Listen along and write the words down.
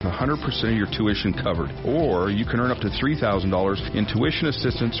100% of your tuition covered. Or you can earn up to $3,000 in tuition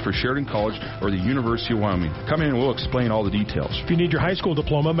assistance for Sheridan College or the University of Wyoming. Come in and we'll explain all the details. If you need your high school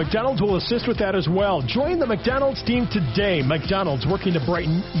diploma, McDonald's will assist with that as well. Join the McDonald's team today. McDonald's, working to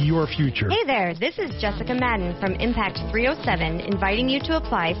brighten your future. Hey there, this is Jessica Madden from Impact 307, inviting you to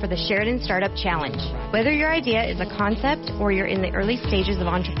apply for the Sheridan Startup Challenge. Whether your idea is a concept or you're in the early stages of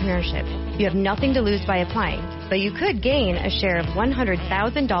entrepreneurship, you have nothing to lose by applying, but you could gain a share of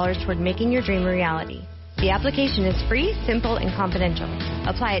 $100,000 toward making your dream a reality. The application is free, simple, and confidential.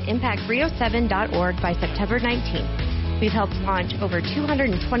 Apply at impact307.org by September 19th. We've helped launch over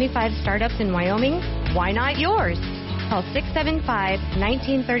 225 startups in Wyoming. Why not yours? Call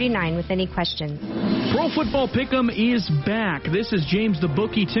 675-1939 with any questions. Pro Football Pick'em is back. This is James the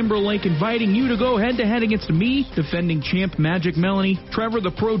Bookie Timberlake inviting you to go head-to-head against me, defending champ Magic Melanie, Trevor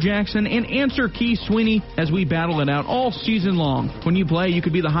the Pro Jackson, and Answer Key Sweeney as we battle it out all season long. When you play, you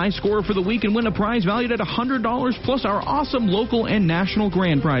could be the high scorer for the week and win a prize valued at $100 plus our awesome local and national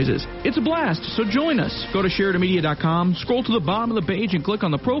grand prizes. It's a blast, so join us. Go to SheridanMedia.com, scroll to the bottom of the page, and click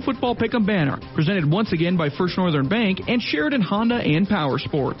on the Pro Football Pick'em banner. Presented once again by First Northern Bank and Sheridan Honda and Power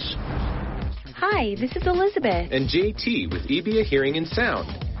Sports. Hi, this is Elizabeth. And JT with EBA Hearing and Sound.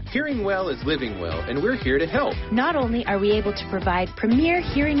 Hearing well is living well, and we're here to help. Not only are we able to provide premier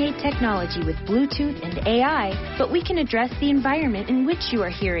hearing aid technology with Bluetooth and AI, but we can address the environment in which you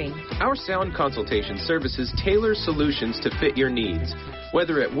are hearing. Our sound consultation services tailor solutions to fit your needs.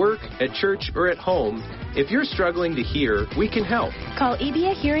 Whether at work, at church, or at home, if you're struggling to hear, we can help. Call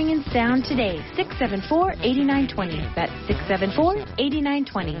EBA Hearing and Sound today, 674-8920. That's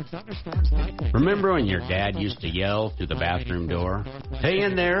 674-8920. Remember when your dad used to yell through the bathroom door, "Hey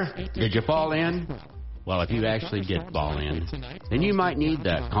in there, did you fall in?" Well, if you actually did fall in, then you might need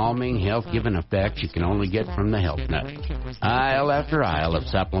that calming, health-giving effect you can only get from the Health Nut. Aisle after aisle of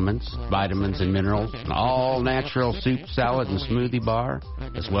supplements, vitamins, and minerals, an all-natural soup, salad, and smoothie bar,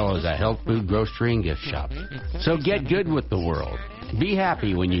 as well as a health food grocery and gift shop. So get good with the world. Be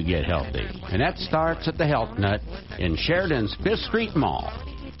happy when you get healthy. And that starts at the Health Nut in Sheridan's 5th Street Mall.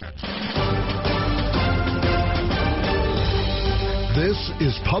 This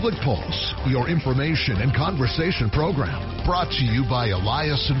is Public Pulse, your information and conversation program, brought to you by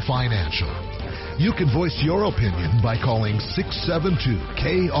Eliason Financial. You can voice your opinion by calling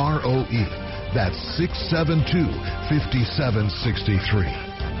 672-KROE. That's 672-5763.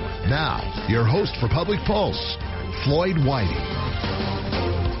 Now, your host for Public Pulse, Floyd Whiting.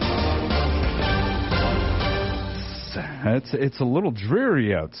 It's a little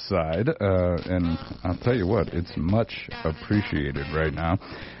dreary outside, and I'll tell you what, it's much appreciated right now.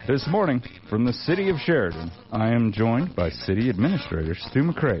 This morning, from the city of Sheridan, I am joined by City Administrator Stu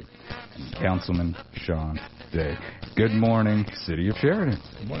McCrae and Councilman Sean Day. Good morning, City of Sheridan.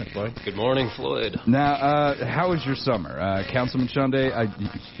 Good morning, Floyd. Good morning, Floyd. Now, how was your summer? Councilman Sean Day,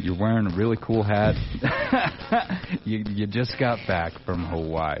 you're wearing a really cool hat. You just got back from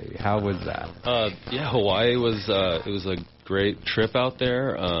Hawaii. How was that? Hawaii was it was a great trip out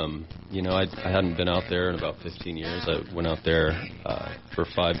there. I hadn't been out there in about 15 years. I went out there for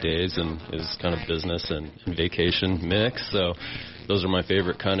 5 days, and it was kind of business and vacation mix. So those are my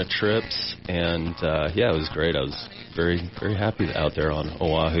favorite kind of trips. And it was great. I was very, very happy out there on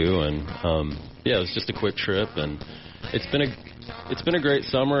Oahu, and it was just a quick trip, and it's been a great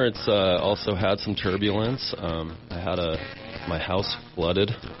summer. It's also had some turbulence. I had my house flooded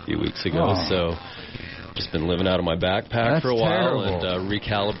a few weeks ago, so just been living out of my backpack for a while and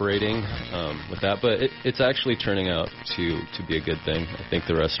recalibrating with that. But it's actually turning out to be a good thing. I think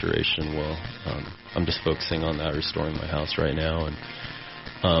the restoration will. I'm just focusing on that, restoring my house right now. And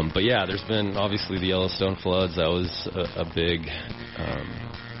there's been obviously the Yellowstone floods. That was a big,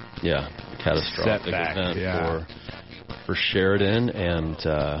 catastrophic setback, event for Sheridan. And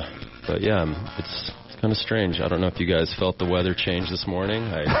it's kind of strange. I don't know if you guys felt the weather change this morning.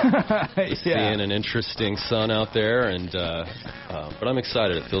 I was seeing an interesting sun out there, and but I'm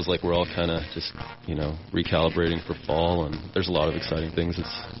excited. It feels like we're all kind of just recalibrating for fall, and there's a lot of exciting things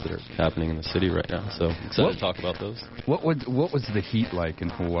that are happening in the city right now. So excited to talk about those. What was the heat like in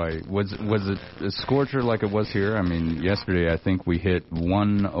Hawaii? Was it a scorcher like it was here? I mean, yesterday I think we hit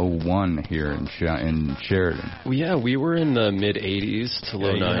 101 here in Sheridan. Well, yeah, we were in the mid 80s to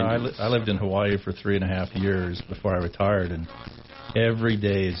low 90s. I lived in Hawaii for 3.5 years before I retired, and Every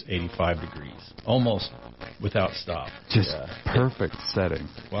day is 85 degrees, almost without stop. Just perfect setting.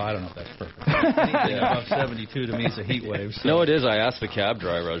 Well, I don't know if that's perfect. Anything above 72 to me is a heat wave. So. No, it is. I asked the cab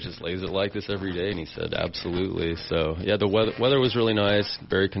driver, I was just like, is it like this every day? And he said, absolutely. So, yeah, the weather was really nice,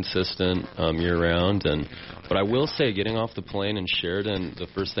 very consistent year-round. But I will say, getting off the plane in Sheridan, the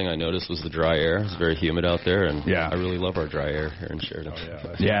first thing I noticed was the dry air. It's very humid out there, and I really love our dry air here in Sheridan.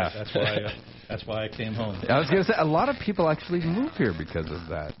 Oh, That's why I came home. I was going to say, a lot of people actually move here because of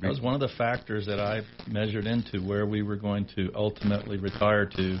that. That was one of the factors that I measured into where we were going to ultimately retire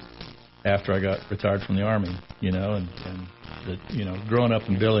to after I got retired from the Army, and growing up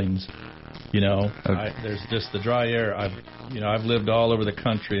in Billings, there's just the dry air. I've lived all over the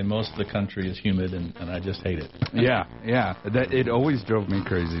country, and most of the country is humid, and I just hate it. Yeah. It always drove me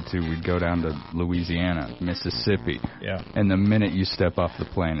crazy, too. We'd go down to Louisiana, Mississippi, and the minute you step off the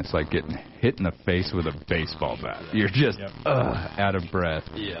plane, it's like getting hit in the face with a baseball bat. You're just out of breath.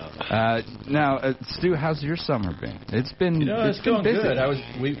 Yeah. Now, Stu, how's your summer been? It's been it's been going busy. good.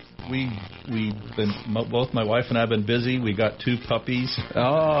 We've been both my wife and I have been busy. We got 2 puppies, 2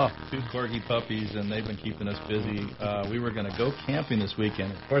 corgi puppies, and they've been keeping us busy. We were going to go camping this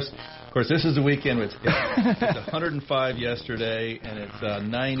weekend. Of course, this is the weekend. It's 105 yesterday, and it's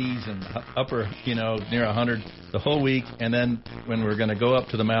 90s and upper, near 100 the whole week. And then when we're going to go up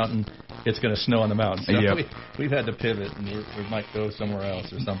to the mountain, it's going to snow on the mountain. So we've had to pivot, and we might go somewhere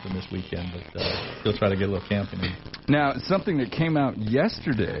else or something this weekend, but still try to get a little camping in. Now, something that came out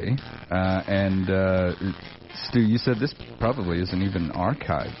yesterday, Stu, you said this probably isn't even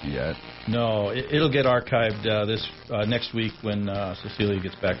archived yet. No, it'll get archived this next week when Cecilia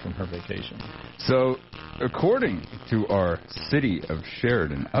gets back from her vacation. So, according to our City of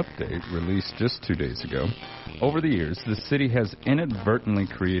Sheridan update released just 2 days ago, over the years, the city has inadvertently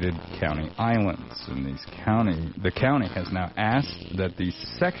created county islands, and the county has now asked that these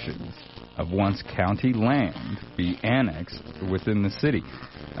sections of once county land be annexed within the city.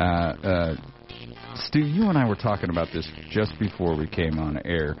 Stu, you and I were talking about this just before we came on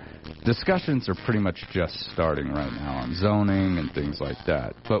air. Discussions are pretty much just starting right now on zoning and things like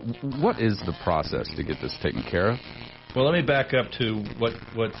that. But what is the process to get this taken care of? Well, let me back up to what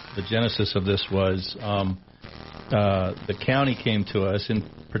the genesis of this was. The county came to us, in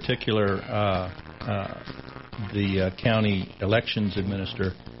particular, the county elections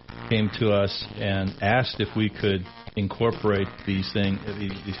administrator came to us and asked if we could incorporate these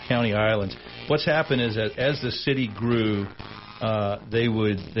county islands. What's happened is that as the city grew, they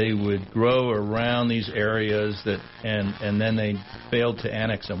would grow around these areas and then they failed to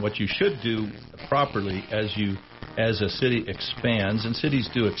annex them. What you should do properly as a city expands, and cities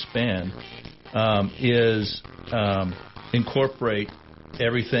do expand, is incorporate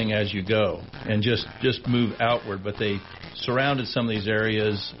everything as you go and just move outward. But they surrounded some of these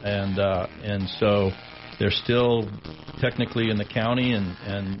areas, and so they're still technically in the county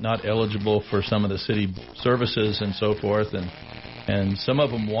and not eligible for some of the city services and so forth. And some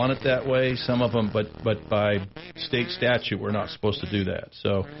of them want it that way, some of them, but by state statute, we're not supposed to do that.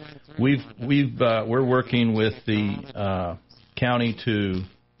 So we're working with the county to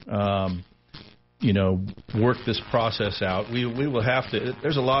work this process out. We will have to.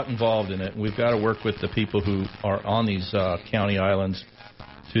 There's a lot involved in it. We've got to work with the people who are on these county islands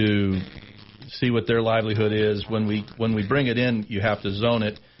to see what their livelihood is. When we bring it in, you have to zone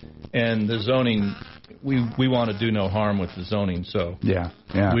it, and the zoning. We want to do no harm with the zoning, so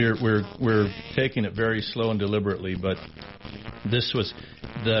we're taking it very slow and deliberately. But this was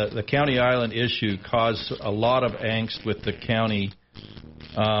the county island issue caused a lot of angst with the county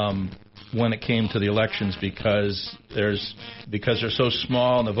when it came to the elections because they're so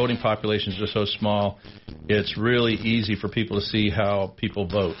small and the voting populations are so small. It's really easy for people to see how people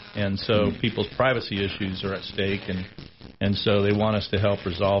vote, and so people's privacy issues are at stake, and so they want us to help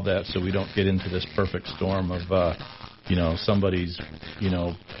resolve that so we don't get into this perfect storm of, somebody's,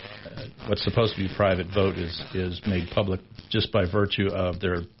 what's supposed to be private vote is made public just by virtue of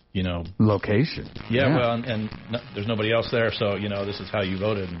their, location. Yeah. Well, and there's nobody else there, so, this is how you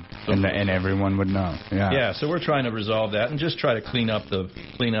voted. And everyone would know. Yeah. Yeah, so we're trying to resolve that and just try to clean up the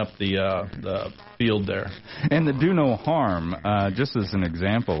field there. And the do no harm, just as an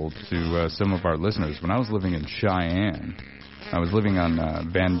example to some of our listeners, when I was living in Cheyenne, I was living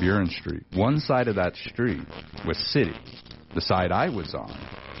on Van Buren Street. One side of that street was city. The side I was on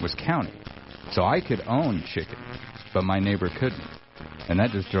was county. So I could own chicken, but my neighbor couldn't. And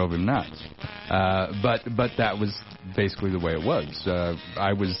that just drove him nuts. But that was basically the way it was.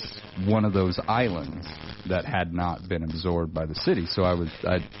 I was one of those islands that had not been absorbed by the city, so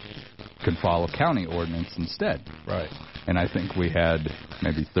I could follow county ordinance instead. Right. And I think we had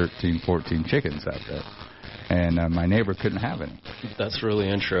maybe 13, 14 chickens out there. And my neighbor couldn't have any. That's really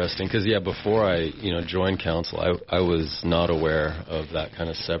interesting because, before I joined council, I was not aware of that kind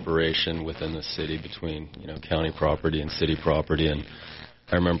of separation within the city between county property and city property. And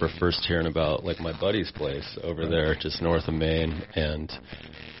I remember first hearing about my buddy's place over there just north of Maine. And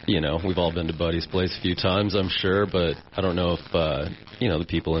we've all been to Buddy's place a few times, I'm sure, but I don't know if the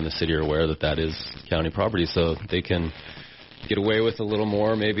people in the city are aware that is county property, so they can get away with a little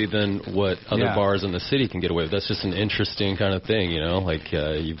more maybe than what other bars in the city can get away with. That's just an interesting kind of thing,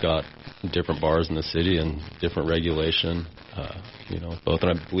 you've got different bars in the city and different regulation, both.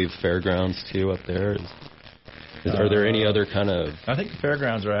 And I believe fairgrounds too up there. Are there any other kind of... I think the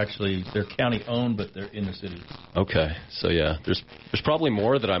fairgrounds they're county owned, but they're in the city. Okay. So, there's probably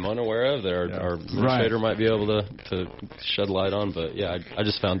more that I'm unaware of that our administrator might be able to shed light on. But, I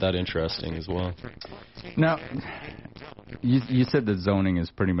just found that interesting as well. Now, you said that zoning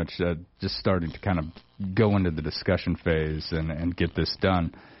is pretty much just starting to kind of go into the discussion phase and get this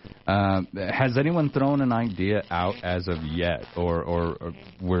done. Has anyone thrown an idea out as of yet, or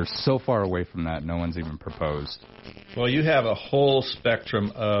we're so far away from that no one's even proposed? Well, you have a whole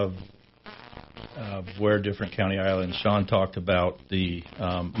spectrum of where different county islands. Sean talked about the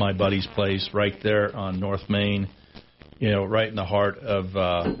My Buddy's Place right there on North Main, right in the heart of,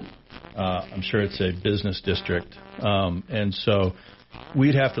 I'm sure it's a business district. And so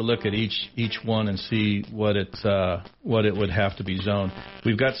we'd have to look at each one and see what it would have to be zoned.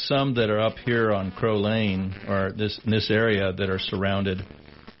 We've got some that are up here on Crow Lane or in this area that are surrounded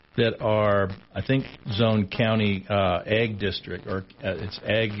that are, I think, zoned county ag district, or it's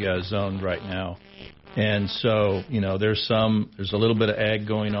ag zoned right now. And so, there's a little bit of ag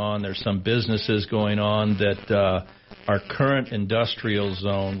going on. There's some businesses going on that our current industrial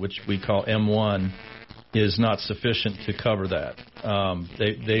zone, which we call M1, is not sufficient to cover that.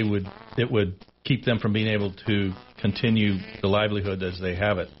 It would keep them from being able to continue the livelihood as they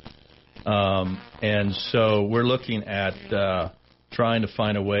have it. And so we're looking at trying to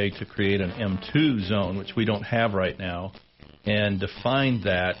find a way to create an M2 zone, which we don't have right now, and define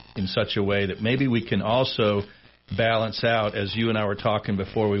that in such a way that maybe we can also balance out, as you and I were talking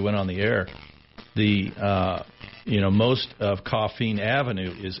before we went on the air, most of Coffeen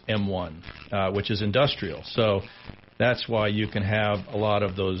Avenue is M1, which is industrial. So that's why you can have a lot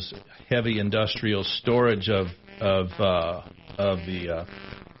of those heavy industrial storage of the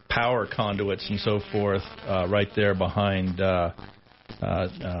power conduits and so forth right there behind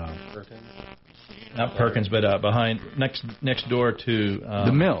not Perkins, but behind next door to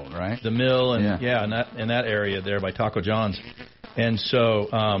the mill, right? The mill, and in that area there by Taco John's. And so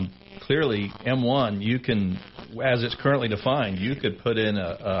clearly, M1, you can, as it's currently defined, you could put in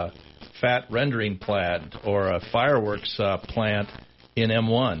a fat rendering plant or a fireworks plant in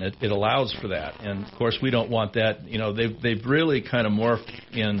M1. It allows for that, and of course we don't want that. They've really kind of morphed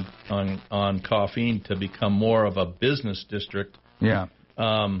in on Coffeen to become more of a business district. Yeah.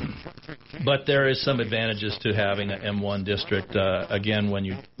 But there is some advantages to having an M1 district. Again, when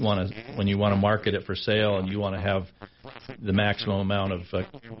you want to market it for sale and you want to have the maximum amount of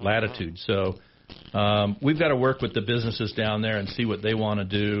latitude. So we've got to work with the businesses down there and see what they want to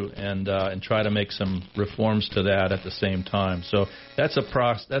do and try to make some reforms to that at the same time. So that's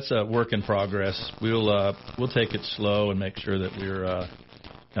a work in progress. We'll take it slow and make sure that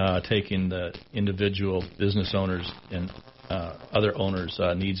we're taking the individual business owners and other owners'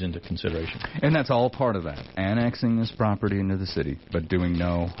 needs into consideration. And that's all part of that, annexing this property into the city, but doing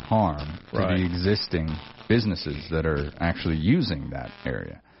no harm to the existing businesses that are actually using that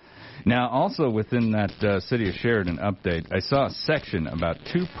area. Now, also within that City of Sheridan update, I saw a section about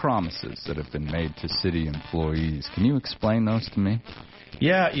 2 promises that have been made to city employees. Can you explain those to me?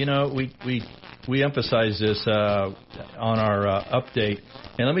 Yeah, we emphasize this on our update.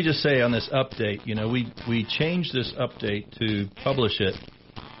 And let me just say on this update, we changed this update to publish it.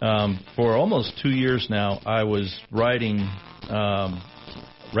 For almost 2 years now, I was writing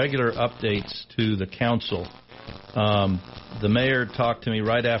regular updates to the council. The mayor talked to me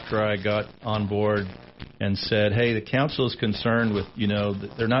right after I got on board and said, hey, the council is concerned with,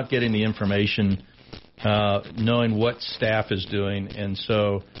 that they're not getting the information, knowing what staff is doing. And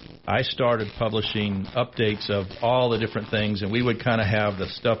so I started publishing updates of all the different things, and we would kind of have the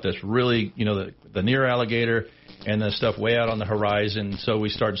stuff that's really, the near alligator and the stuff way out on the horizon. So we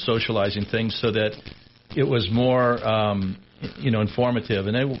started socializing things so that it was more informative,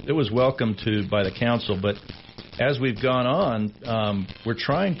 and it was welcomed by the council. But as we've gone on, we're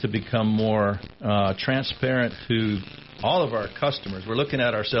trying to become more transparent to all of our customers. We're looking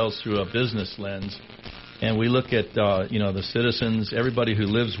at ourselves through a business lens, and we look at the citizens. Everybody who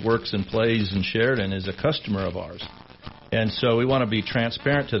lives, works, and plays in Sheridan is a customer of ours, and so we want to be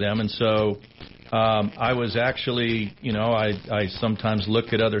transparent to them. And so I was actually, I sometimes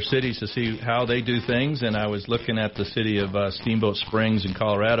look at other cities to see how they do things, and I was looking at the city of Steamboat Springs in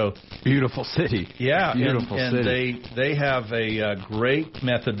Colorado. Beautiful city. Yeah, beautiful city. And they have a great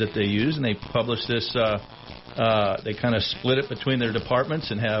method that they use, and they publish this. They kind of split it between their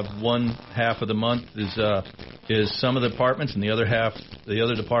departments and have one half of the month is some of the departments, and the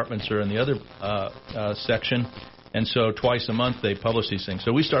other departments are in the other section. And so twice a month they publish these things.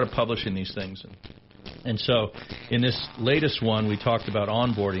 So we started publishing these things. And so in this latest one, we talked about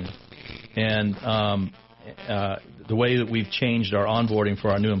onboarding and the way that we've changed our onboarding for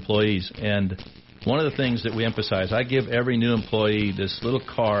our new employees. And one of the things that we emphasize, I give every new employee this little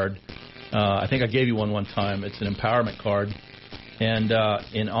card. I think I gave you one time. It's an empowerment card. And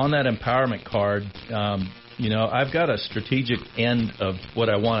on that empowerment card, I've got a strategic end of what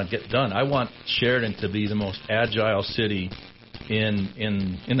I want to get done. I want Sheridan to be the most agile city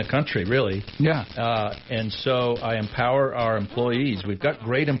in the country, really. Yeah. And so I empower our employees. We've got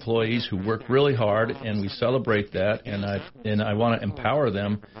great employees who work really hard, and we celebrate that. And I want to empower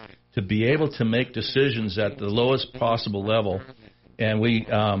them to be able to make decisions at the lowest possible level. And we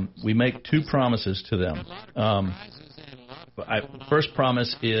make two promises to them. First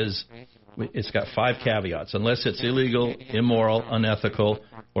promise is, it's got 5 caveats. Unless it's illegal, immoral, unethical,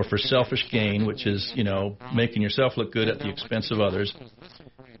 or for selfish gain, which is, making yourself look good at the expense of others.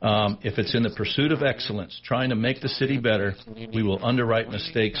 If it's in the pursuit of excellence, trying to make the city better, we will underwrite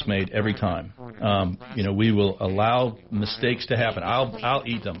mistakes made every time. We will allow mistakes to happen. I'll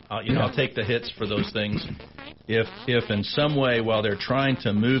eat them. I'll take the hits for those things. If in some way, while they're trying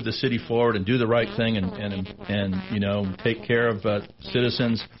to move the city forward and do the right thing and take care of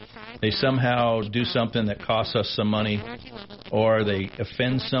citizens, they somehow do something that costs us some money, or they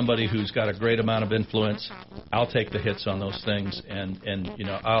offend somebody who's got a great amount of influence, I'll take the hits on those things, and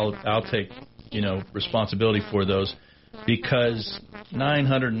I'll take responsibility for those, because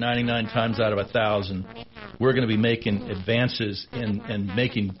 999 times out of 1,000, we're going to be making advances and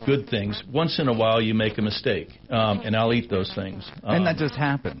making good things. Once in a while, you make a mistake, and I'll eat those things. And that just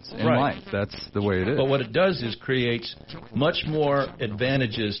happens in life. That's the way it is. But what it does is creates much more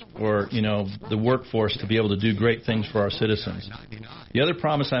advantages for the workforce to be able to do great things for our citizens. The other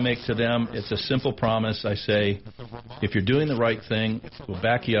promise I make to them, it's a simple promise. I say, if you're doing the right thing, we'll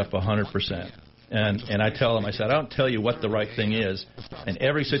back you up 100%. And I tell them, I said, I don't tell you what the right thing is. In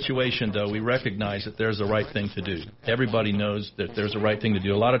every situation, though, we recognize that there's a right thing to do. Everybody knows that there's a right thing to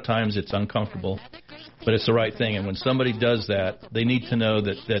do. A lot of times it's uncomfortable, but it's the right thing. And when somebody does that, they need to know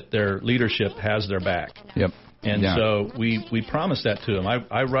that their leadership has their back. Yep. And so we promise that to them.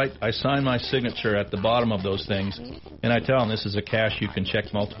 I sign my signature at the bottom of those things, and I tell them this is a cash you can check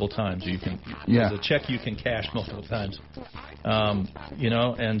multiple times. It's a check you can cash multiple times.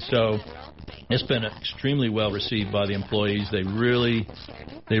 And so it's been extremely well received by the employees. They really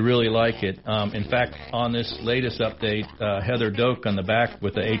like it. In fact, on this latest update, Heather Doak on the back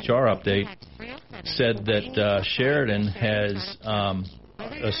with the HR update said that Sheridan has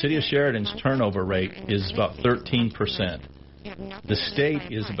the city of Sheridan's turnover rate is about 13%. The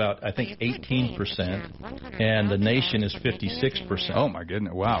state is about, I think, 18%, and the nation is 56%. Oh, my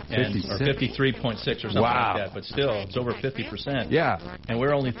goodness. Wow, 56. Or 53.6 or something like that, but still, it's over 50%. Yeah. And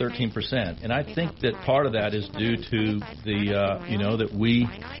we're only 13%. And I think that part of that is due to that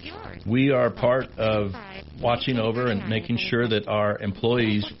we are part of watching over and making sure that our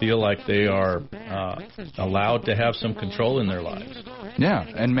employees feel like they are allowed to have some control in their lives. Yeah,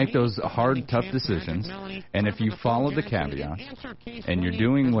 and make those hard, tough decisions. And if you follow the caveats and you're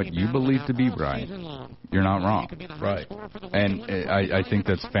doing what you believe to be right, you're not wrong. Right. And I think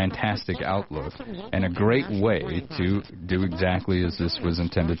that's fantastic outlook and a great way to do exactly as this was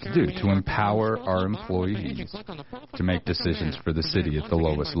intended to do, to empower our employees to make decisions for the city at the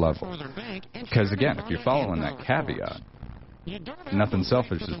lowest level. Because, again, if you're following that caveat, nothing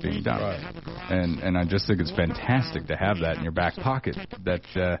selfish is being done. Right. And I just think it's fantastic to have that in your back pocket. That,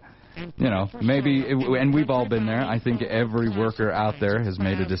 maybe, and we've all been there. I think every worker out there has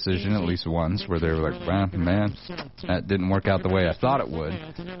made a decision at least once where they were like, well, man, that didn't work out the way I thought it would,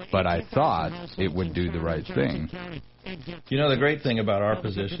 but I thought it would do the right thing. The great thing about our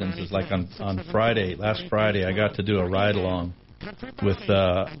positions is like on last Friday, I got to do a ride-along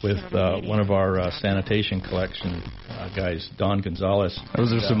one of our sanitation collection guys, Don Gonzalez.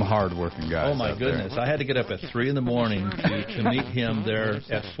 Those are some hard-working guys. Oh, my goodness. I had to get up at 3 in the morning to meet him there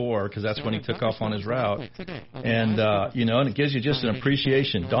at 4 because that's when he took off on his route. And, and it gives you just an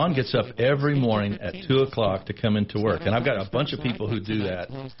appreciation. Don gets up every morning at 2 o'clock to come into work. And I've got a bunch of people who do that.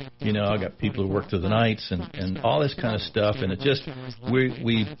 I've got people who work through the nights and all this kind of stuff. And it just,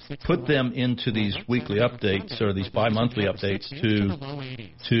 we put them into these weekly updates or these bi-monthly updates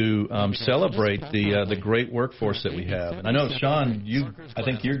to celebrate the great workforce that we have. And I know, Sean, I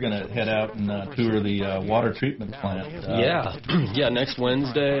think you're going to head out and tour the water treatment plant. Yeah, next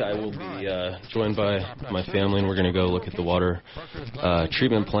Wednesday I will be joined by my family, and we're going to go look at the water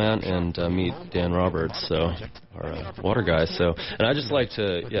treatment plant and meet Dan Roberts, our water guy. And I'd just like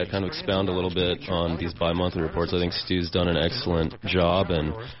to kind of expound a little bit on these bi-monthly reports. I think Stu's done an excellent job,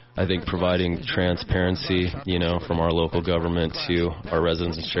 and I think providing transparency, from our local government to our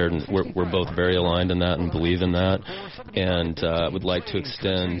residents in Sheridan, we're both very aligned in that and believe in that. And would like to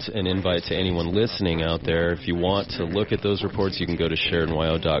extend an invite to anyone listening out there. If you want to look at those reports, you can go to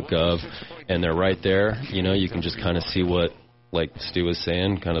SheridanYO.gov, and they're right there. You can just kind of see what, like Stu was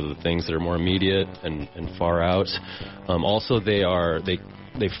saying, kind of the things that are more immediate and far out. Also, they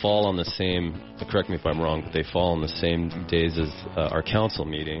fall on the same, correct me if I'm wrong, but they fall on the same days as our council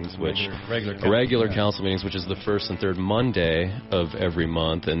meetings, regular council meetings, which is the first and third Monday of every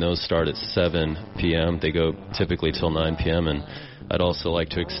month, and those start at 7 p.m. They go typically till 9 p.m., and I'd also like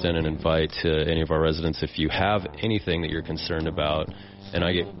to extend an invite to any of our residents, if you have anything that you're concerned about, and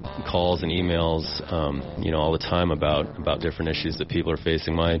I get calls and emails, all the time about different issues that people are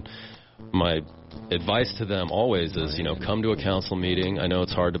facing. My advice to them always is, come to a council meeting. I know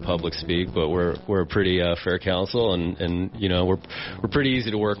it's hard to public speak, but we're a pretty fair council, and we're pretty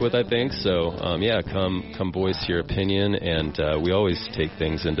easy to work with, I think. So come voice your opinion, and we always take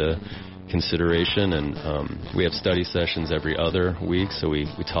things into consideration, and we have study sessions every other week, so we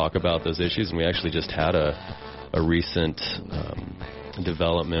talk about those issues, and we actually just had a recent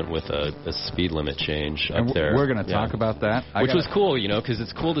development with a speed limit change up there. We're going to talk about that. Which was cool, because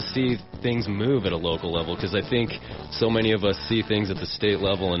it's cool to see things move at a local level, because I think so many of us see things at the state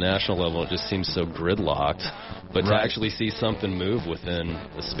level and national level, it just seems so gridlocked. But to actually see something move within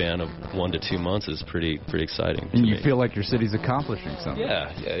the span of 1 to 2 months is pretty exciting. And you feel like your city's accomplishing something.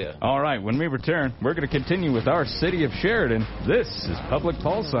 Yeah. All right, when we return, we're going to continue with our City of Sheridan. This is Public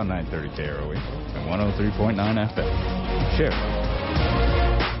Pulse on 930 KROE and 103.9 FM. Sheridan.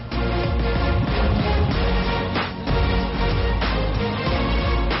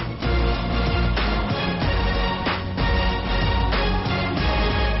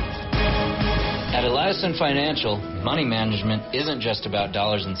 At Eliason Financial, money management isn't just about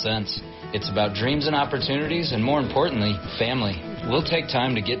dollars and cents. It's about dreams and opportunities, and more importantly, family. We'll take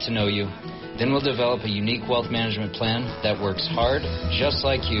time to get to know you. Then we'll develop a unique wealth management plan that works hard, just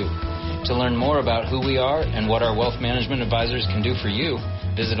like you. To learn more about who we are and what our wealth management advisors can do for you,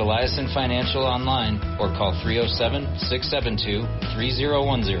 visit Eliason Financial online or call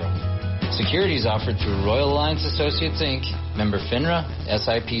 307-672-3010. Securities offered through Royal Alliance Associates, Inc., member FINRA,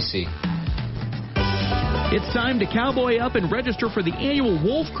 SIPC. It's time to cowboy up and register for the annual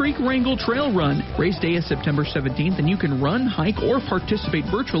Wolf Creek Wrangell Trail Run. Race day is September 17th, and you can run, hike, or participate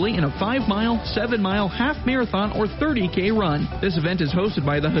virtually in a 5-mile, 7-mile, half marathon, or 30K run. This event is hosted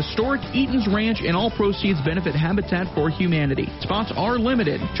by the historic Eaton's Ranch, and all proceeds benefit Habitat for Humanity. Spots are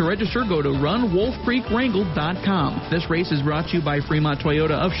limited. To register, go to runwolfcreekwrangell.com. This race is brought to you by Fremont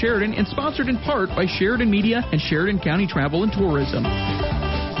Toyota of Sheridan and sponsored in part by Sheridan Media and Sheridan County Travel and Tourism.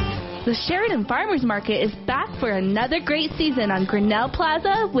 The Sheridan Farmers Market is back for another great season on Grinnell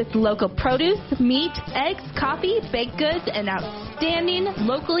Plaza with local produce, meat, eggs, coffee, baked goods, and outstanding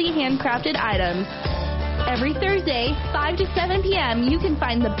locally handcrafted items. Every Thursday, 5 to 7 p.m., you can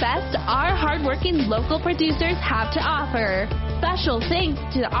find the best our hardworking local producers have to offer. Special thanks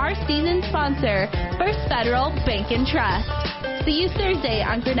to our season sponsor, First Federal Bank and Trust. See you Thursday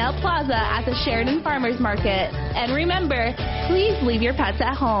on Grinnell Plaza at the Sheridan Farmers Market. And remember, please leave your pets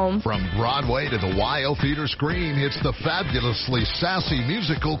at home. From Broadway to the YO Theater screen, it's the fabulously sassy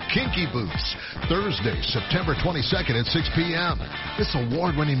musical Kinky Boots. Thursday, September 22nd at 6 p.m. This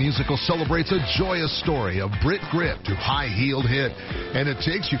award-winning musical celebrates a joyous story of Brit Grit to high-heeled hit. And it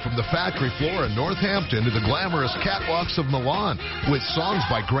takes you from the factory floor in Northampton to the glamorous catwalks of Milan with songs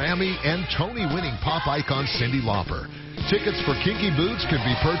by Grammy and Tony-winning pop icon Cyndi Lauper. Tickets for Kinky Boots can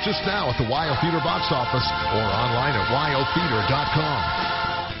be purchased now at the YO Theater box office or online at yotheater.com.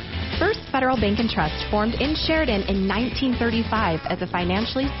 First Federal Bank and Trust formed in Sheridan in 1935 as a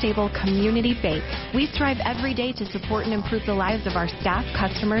financially stable community bank. We strive every day to support and improve the lives of our staff,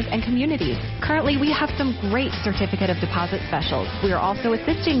 customers, and communities. Currently, we have some great certificate of deposit specials. We are also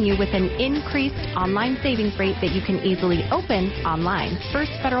assisting you with an increased online savings rate that you can easily open online.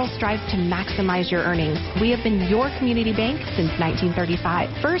 First Federal strives to maximize your earnings. We have been your community bank since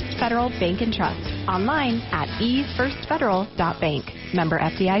 1935. First Federal Bank and Trust. Online at efirstfederal.bank. Member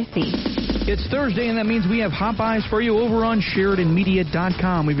FDIC. It's Thursday, and that means we have hot buys for you over on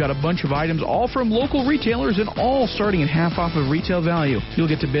SheridanMedia.com. We've got a bunch of items, all from local retailers and all starting at half off of retail value. You'll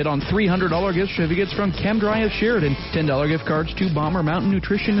get to bid on $300 gift certificates from ChemDry of Sheridan, $10 gift cards to Bomber Mountain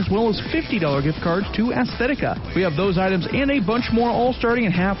Nutrition, as well as $50 gift cards to Aesthetica. We have those items and a bunch more, all starting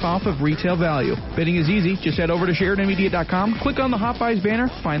at half off of retail value. Bidding is easy. Just head over to SheridanMedia.com, click on the Hot Buys banner,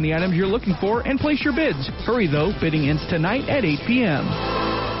 find the items you're looking for, and place your bids. Hurry, though. Bidding ends tonight at 8 p.m.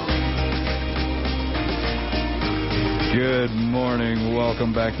 Good morning.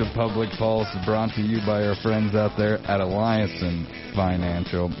 Welcome back to Public Pulse, brought to you by our friends out there at Alliance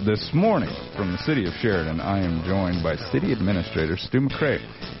Financial. This morning, from the city of Sheridan, I am joined by City Administrator Stu McCrae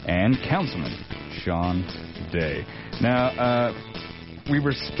and Councilman Sean Day. Now, we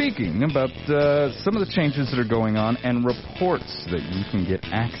were speaking about some of the changes that are going on and reports that you can get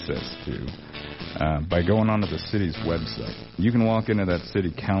access to by going onto the city's website. You can walk into that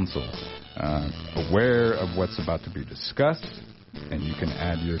city council aware of what's about to be discussed, and you can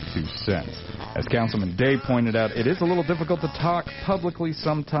add your 2 cents. As Councilman Day pointed out, it is a little difficult to talk publicly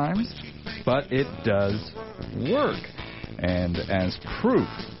sometimes, but it does work. And as proof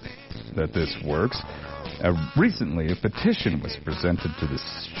that this works, recently a petition was presented to the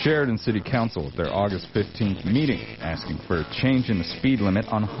Sheridan City Council at their August 15th meeting asking for a change in the speed limit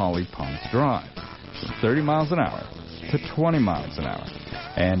on Holly Ponds Drive from 30 miles an hour to 20 miles an hour.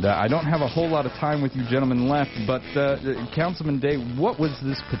 And I don't have a whole lot of time with you gentlemen left, but Councilman Day, what was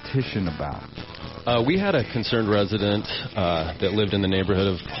this petition about? We had a concerned resident that lived in the neighborhood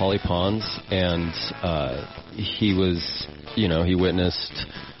of Holly Ponds, and he witnessed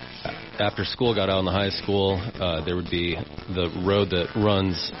after school got out in the high school, there would be the road that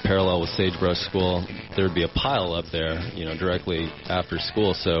runs parallel with Sagebrush School. There would be a pile up there, directly after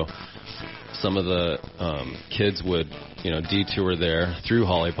school. So some of the kids would, detour there through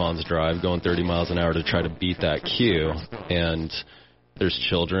Holly Ponds Drive, going 30 miles an hour to try to beat that queue. And there's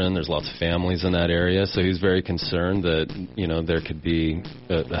children, there's lots of families in that area, so he's very concerned that, there could be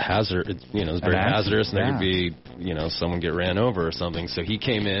a hazard, it's very hazardous, and there could be, someone get ran over or something. So he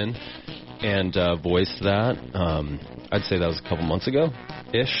came in and voiced that. I'd say that was a couple months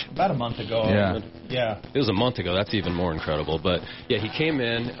ago-ish. About a month ago. Yeah. It was a month ago. That's even more incredible. But, yeah, he came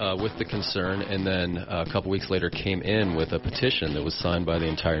in with the concern, and then a couple weeks later came in with a petition that was signed by the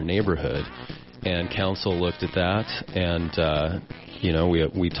entire neighborhood. And council looked at that, and,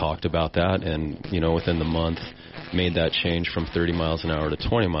 we talked about that, and, within the month made that change from 30 miles an hour to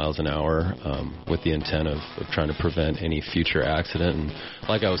 20 miles an hour with the intent of trying to prevent any future accident. And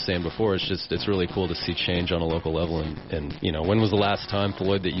like I was saying before, it's really cool to see change on a local level. And when was the last time,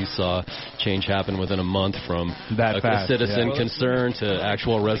 Floyd, that you saw change happen within a month from a citizen concern to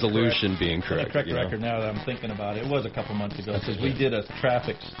actual resolution being correct? Correct record now that I'm thinking about it. It was a couple months ago because we did a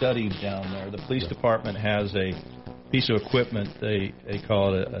traffic study down there. The police department has a piece of equipment, they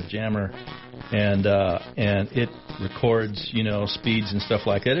call it a jammer, and it records speeds and stuff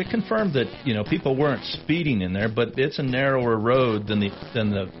like that. It confirmed that people weren't speeding in there, but it's a narrower road than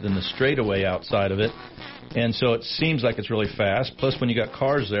the straightaway outside of it, and so it seems like it's really fast. Plus, when you got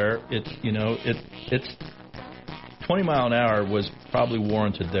cars there, it's 20 mile an hour was probably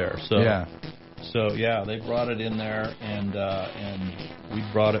warranted there. So yeah, they brought it in there, and we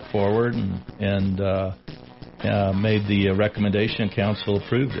brought it forward and made the recommendation. Council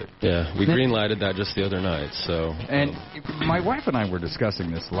approved it. Yeah, we green-lighted that just the other night. So, and my wife and I were discussing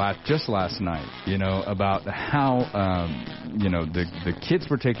this just last night. About how the kids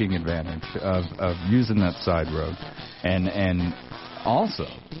were taking advantage of using that side road, and also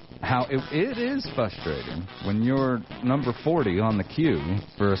how it is frustrating when you're number 40 on the queue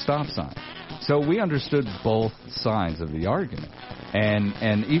for a stop sign. So we understood both sides of the argument.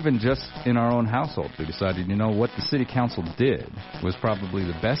 And even just in our own household, we decided, what the city council did was probably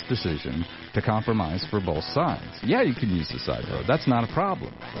the best decision to compromise for both sides. Yeah, you can use the side road. That's not a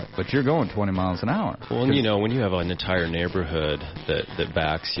problem. But you're going 20 miles an hour. Well, and when you have an entire neighborhood that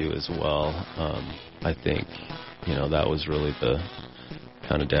backs you as well, I think, that was really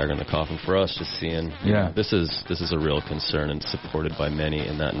kind of dagger in the coffin for us, just seeing. This is a real concern and supported by many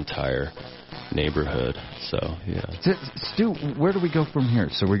in that entire neighborhood. So Stu, where do we go from here?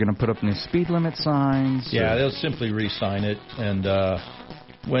 So we're going to put up new speed limit signs? Yeah, they'll simply re-sign it, and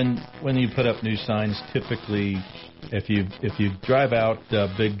when you put up new signs, typically if you drive out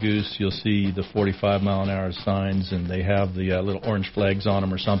Big Goose, you'll see the 45-mile-an-hour signs, and they have the little orange flags on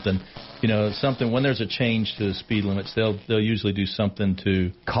them or something. Something when there's a change to the speed limits, they'll usually do something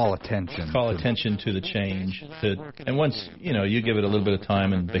to call attention to the change. And once you give it a little bit of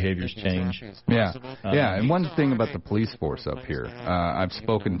time and behaviors change. Yeah, and one thing about the police force up here, I've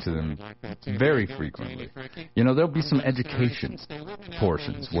spoken to them very frequently. There'll be some education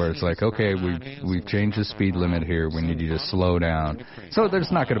portions where it's like, okay, we've changed the speed limit here. We need you to slow down. So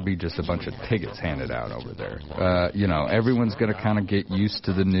there's not going to be just a bunch of tickets handed out over there. Everyone's going to kind of get used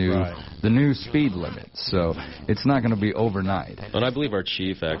to the new speed limit. So it's not going to be overnight. And I believe our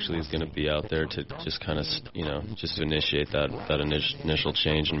chief actually is going to be out there to just kind of, just to initiate that initial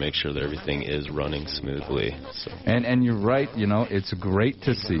change and make sure that everything is running smoothly. So. And you're right. It's great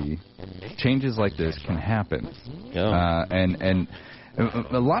to see changes like this can happen. Yeah. And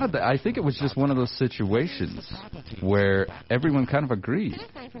a lot of I think it was just one of those situations where everyone kind of agreed.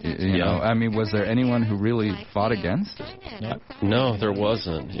 I mean, was there anyone who really fought against it? No, there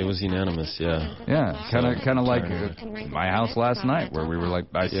wasn't. It was unanimous. Yeah. Yeah, kind of like my house last night, where we were like,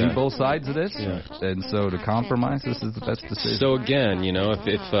 I see both sides of this, and so to compromise, this is the best decision. So again,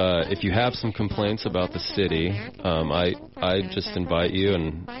 if you have some complaints about the city, I just invite you,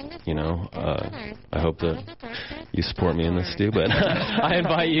 and I hope that you support me in this, Stu, but I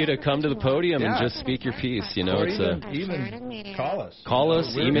invite you to come to the podium and just speak your piece. Or even call us. Call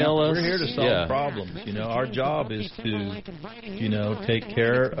us, email us. We're here to solve problems. Our job is to, take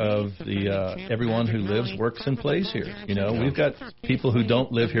care of the everyone who lives, works, and plays here. We've got people who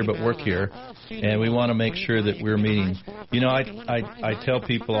don't live here but work here, and we want to make sure that we're meeting. I tell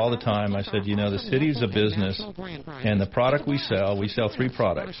people all the time, I said, the city's a business, and the product we sell 3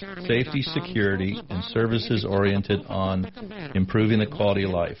 products: safety, security, and services oriented on improving the quality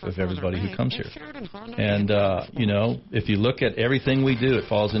of life of everybody who comes here. And, if you look at everything we do, it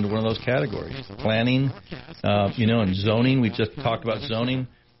falls into one of those categories. Planning, and zoning. We just talked about zoning.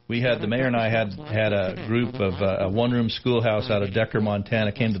 The mayor and I had a group of a one-room schoolhouse out of Decker,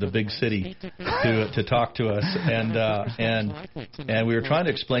 Montana, came to the big city to talk to us, and we were trying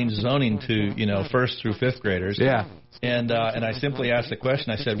to explain zoning to 1st through 5th graders. Yeah. And I simply asked the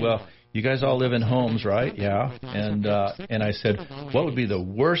question. I said, well, you guys all live in homes, right? Yeah. And I said, what would be the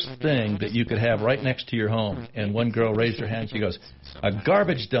worst thing that you could have right next to your home? And one girl raised her hand. She goes, a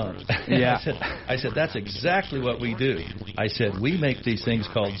garbage dump. Yeah. I said, that's exactly what we do. I said, we make these things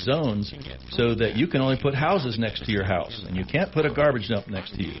called zones so that you can only put houses next to your house, and you can't put a garbage dump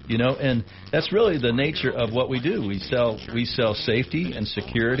next to you. And that's really the nature of what we do. We sell safety and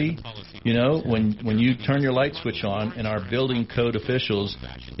security. When you turn your light switch on and our building code officials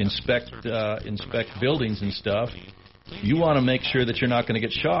inspect buildings and stuff, you want to make sure that you're not going to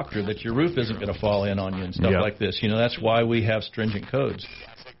get shocked or that your roof isn't going to fall in on you and stuff like this. That's why we have stringent codes.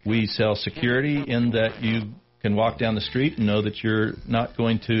 We sell security in that you can walk down the street and know that you're not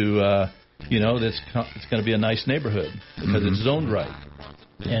going to, it's going to be a nice neighborhood because it's zoned right.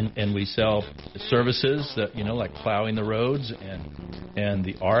 And we sell services that, like plowing the roads and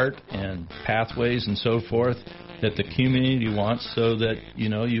the art and pathways and so forth that the community wants so that,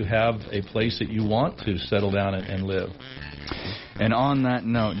 you have a place that you want to settle down and live. And on that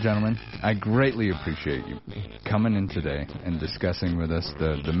note, gentlemen, I greatly appreciate you coming in today and discussing with us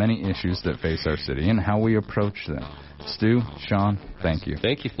the many issues that face our city and how we approach them. Stu, Sean, thank you.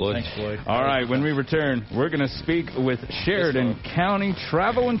 Thank you, Floyd. Thanks, Floyd. All right, when we return, we're going to speak with Sheridan County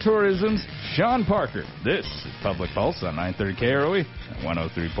Travel and Tourism's Sean Parker. This is Public Pulse on 930 KROE,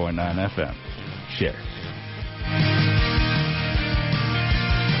 103.9 FM. Share.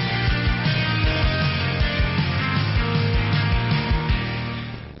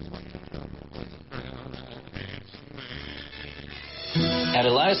 At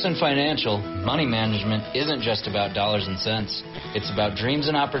Eliason Financial, money management isn't just about dollars and cents. It's about dreams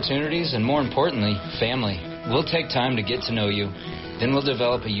and opportunities, and more importantly, family. We'll take time to get to know you. Then we'll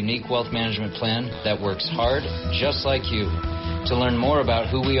develop a unique wealth management plan that works hard, just like you. To learn more about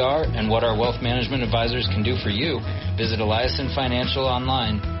who we are and what our wealth management advisors can do for you, visit Eliason Financial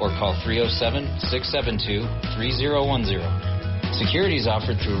online or call 307-672-3010. Securities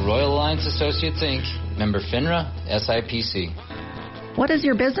offered through Royal Alliance Associates, Inc., member FINRA, SIPC. What is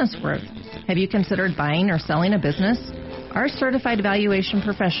your business worth? Have you considered buying or selling a business? Our certified valuation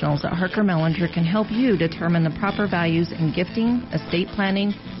professionals at Harker Mellinger can help you determine the proper values in gifting, estate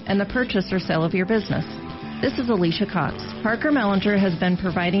planning, and the purchase or sale of your business. This is Alicia Cox. Harker Mellinger has been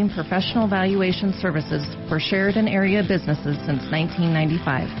providing professional valuation services for Sheridan area businesses since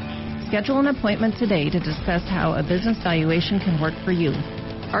 1995. Schedule an appointment today to discuss how a business valuation can work for you.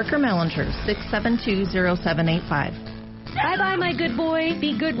 Harker Mellinger, 672-0785. Bye-bye, my good boy.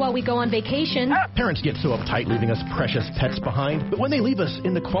 Be good while we go on vacation. Parents get so uptight leaving us precious pets behind, but when they leave us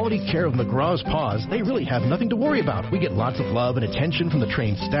in the quality care of McGraw's Paws, they really have nothing to worry about. We get lots of love and attention from the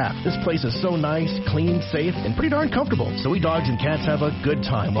trained staff. This place is so nice, clean, safe, and pretty darn comfortable, so we dogs and cats have a good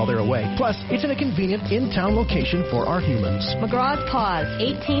time while they're away. Plus, it's in a convenient in-town location for our humans. McGraw's Paws,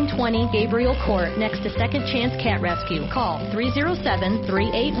 1820 Gabriel Court, next to Second Chance Cat Rescue. Call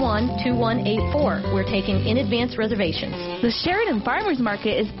 307-381-2184. We're taking in-advance reservations. The Sheridan Farmers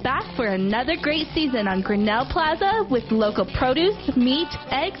Market is back for another great season on Grinnell Plaza with local produce, meat,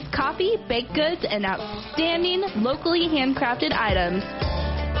 eggs, coffee, baked goods, and outstanding locally handcrafted items.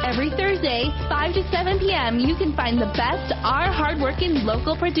 Every Thursday, 5 to 7 p.m., you can find the best our hardworking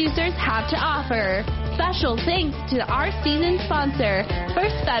local producers have to offer. Special thanks to our season sponsor,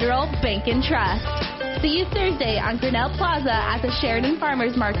 First Federal Bank and Trust. See you Thursday on Grinnell Plaza at the Sheridan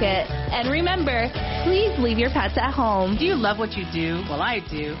Farmers Market. And remember, please leave your pets at home. Do you love what you do? Well, I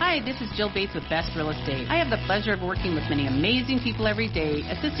do. Hi, this is Jill Bates with Best Real Estate. I have the pleasure of working with many amazing people every day,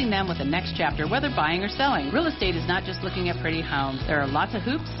 assisting them with the next chapter, whether buying or selling. Real estate is not just looking at pretty homes. There are lots of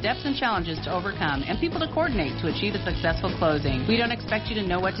hoops, steps, and challenges to overcome, and people to coordinate to achieve a successful closing. We don't expect you to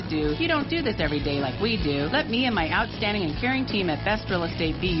know what to do. You don't do this every day like we do. Let me and my outstanding and caring team at Best Real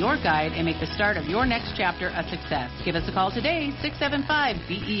Estate be your guide and make the start of your next chapter a success. Give us a call today,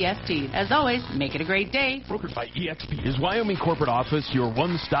 675-BEST. As always, make it a great day. Brokered by EXP. Is Wyoming Corporate Office your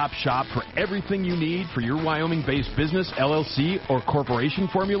one-stop shop for everything you need for your Wyoming-based business, LLC, or corporation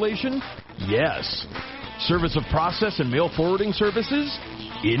formulation? Yes. Service of process and mail forwarding services?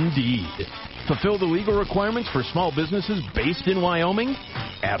 Indeed. Fulfill the legal requirements for small businesses based in Wyoming?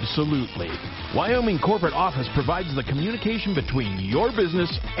 Absolutely. Wyoming Corporate Office provides the communication between your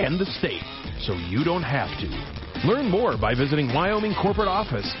business and the state, so you don't have to. Learn more by visiting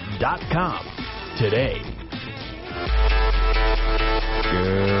WyomingCorporateOffice.com today.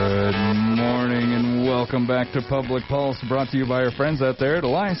 Good morning and welcome back to Public Pulse, brought to you by our friends out there at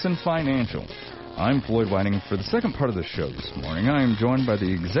Eliason Financial. I'm Floyd Whiting. For the second part of the show this morning, I am joined by the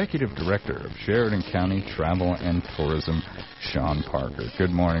Executive Director of Sheridan County Travel and Tourism, Sean Parker.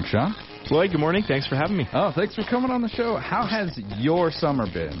 Good morning, Sean. Floyd, good morning. Thanks for having me. Oh, thanks for coming on the show. How has your summer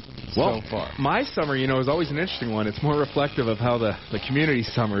been so far? My summer, is always an interesting one. It's more reflective of how the community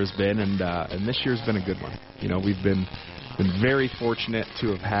summer has been, and this year's been a good one. We've been very fortunate to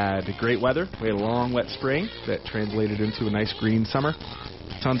have had great weather. We had a long, wet spring that translated into a nice green summer.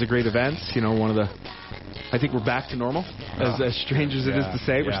 Tons of great events. I think we're back to normal, as strange as it is to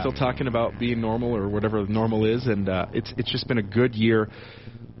say. We're still talking about being normal or whatever normal is, and it's just been a good year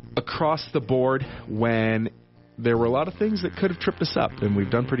across the board when there were a lot of things that could have tripped us up, and we've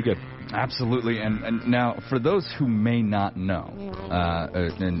done pretty good. Absolutely. And now, for those who may not know,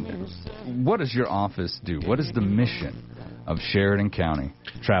 what does your office do? What is the mission of Sheridan County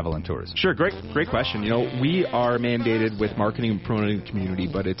Travel and Tourism? Sure, great question. We are mandated with marketing and promoting the community,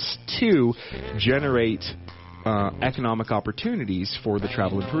 but it's to generate economic opportunities for the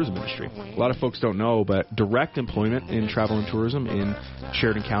travel and tourism industry. A lot of folks don't know, but direct employment in travel and tourism in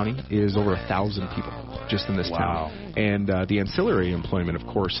Sheridan County is over 1,000 people just in this town. And the ancillary employment, of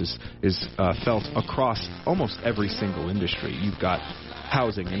course, is felt across almost every single industry. You've got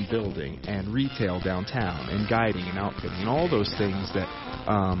housing and building and retail downtown and guiding and outfitting and all those things that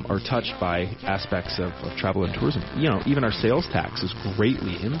are touched by aspects of travel and tourism. Even our sales tax is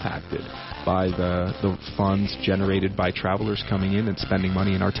greatly impacted by the funds generated by travelers coming in and spending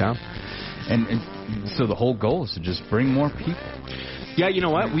money in our town. And so the whole goal is to just bring more people. Yeah, you know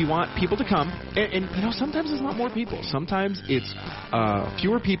what? We want people to come. And sometimes it's not more people. Sometimes it's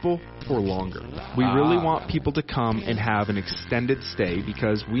fewer people for longer. We really want people to come and have an extended stay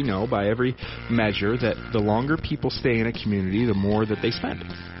because we know by every measure that the longer people stay in a community, the more that they spend.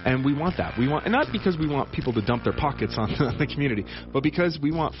 And we want that. And not because we want people to dump their pockets on the community, but because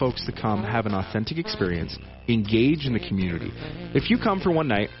we want folks to come, have an authentic experience, engage in the community. If you come for one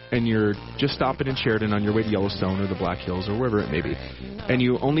night and you're just stopping in Sheridan on your way to Yellowstone or the Black Hills or wherever it may be, and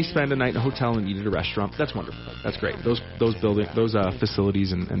you only spend a night in a hotel and eat at a restaurant, that's wonderful. That's great. Those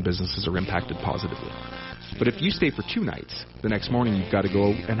facilities and businesses are impacted positively. But if you stay for 2 nights, the next morning you've got to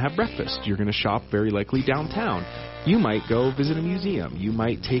go and have breakfast. You're going to shop very likely downtown. You might go visit a museum. You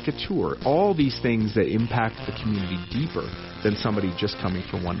might take a tour. All these things that impact the community deeper than somebody just coming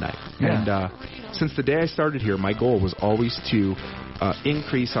for one night. Yeah. And since the day I started here, my goal was always to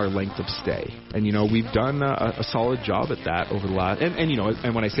increase our length of stay. And, we've done a solid job at that over the last...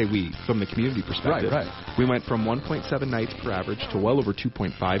 And when I say we, from the community perspective, we went from 1.7 nights per average to well over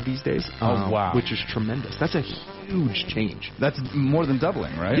 2.5 these days. Wow. Which is tremendous. That's a huge change. That's more than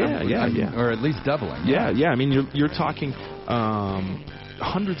doubling, right? Yeah. Or at least doubling. Yeah. I mean, you're talking...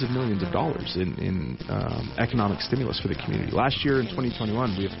 hundreds of millions of dollars in economic stimulus for the community. Last year in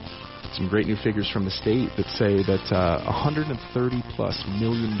 2021, we have some great new figures from the state that say that $130+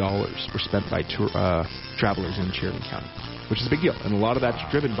 million were spent by travelers in Sheridan County, which is a big deal. And a lot of that's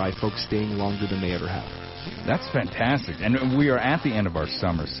driven by folks staying longer than they ever have. That's fantastic. And we are at the end of our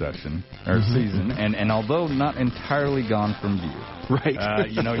summer session, or season, and although not entirely gone from view,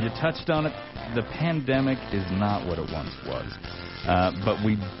 right? You touched on it. The pandemic is not what it once was. But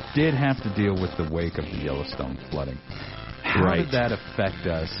we did have to deal with the wake of the Yellowstone flooding. How did that affect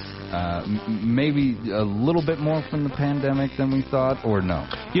us? Maybe a little bit more from the pandemic than we thought, or no?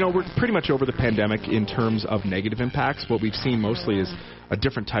 We're pretty much over the pandemic in terms of negative impacts. What we've seen mostly is a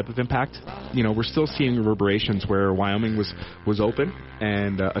different type of impact. We're still seeing reverberations where Wyoming was open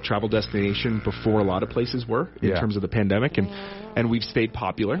and a travel destination before a lot of places were in terms of the pandemic, and we've stayed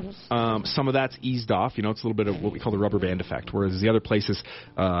popular. Some of that's eased off. It's a little bit of what we call the rubber band effect, whereas the other places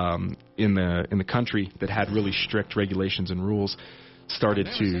in the country that had really strict regulations and rules started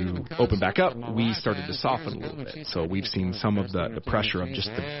to open back up, we started to soften a little bit. So we've seen some of the pressure of just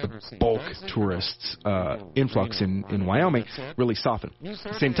the bulk tourists influx in Wyoming really soften. At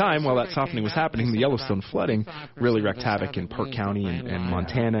the same time, while that softening was happening, the Yellowstone flooding really wreaked havoc in Park County and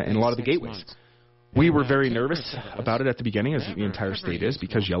Montana and a lot of the gateways. We were very nervous about it at the beginning, as the entire state is,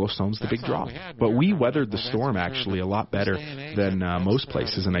 because Yellowstone's the big draw. But we weathered the storm, actually, a lot better than most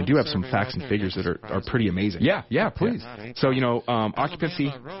places, and I do have some facts and figures that are pretty amazing. Yeah, please. So,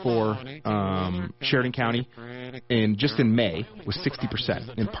 occupancy for Sheridan County in May was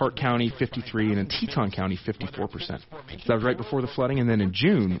 60%, in Park County 53%, and in Teton County 54%. So that was right before the flooding, and then in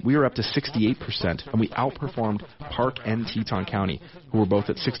June, we were up to 68%, and we outperformed Park and Teton County, who were both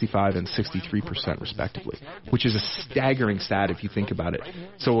at 65% and 63%. Respectively, which is a staggering stat if you think about it.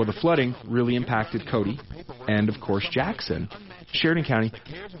 So the flooding really impacted Cody and, of course, Jackson. Sheridan County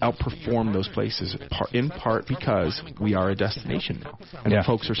outperformed those places in part because we are a destination now, and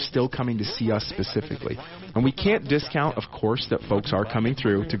folks are still coming to see us specifically. And we can't discount, of course, that folks are coming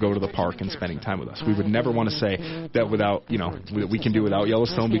through to go to the park and spending time with us. We would never want to say that we can do without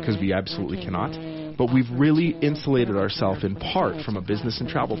Yellowstone, because we absolutely cannot. But we've really insulated ourselves in part from a business and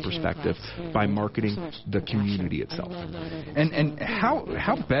travel perspective by marketing the community itself. And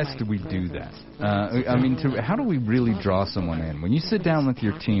how best do we do that? How do we really draw someone in? When you sit down with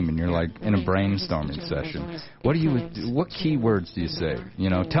your team and you're like in a brainstorming session, what key words do you say?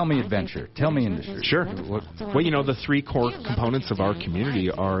 Tell me adventure, tell me industry. Sure. The three core components of our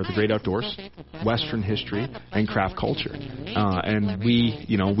community are the great outdoors, Western history, and craft culture. And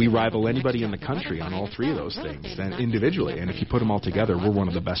we rival anybody in the country on all three of those things, and individually. And if you put them all together, we're one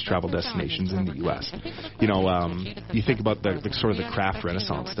of the best travel destinations in the U.S. You think about the sort of the craft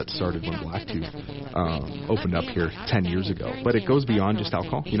renaissance that started when Blacktooth opened up here 10 years ago. But it goes beyond just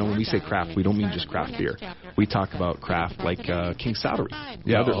alcohol. When we say craft, we don't mean just craft beer. We talk about craft like King Soudery,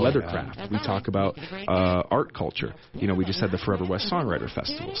 leather craft. We talk about art culture. We just had the Forever West Songwriter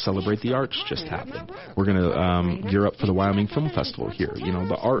Festival. Celebrate the Arts just happened. We're going to gear up for the Wyoming Film Festival here.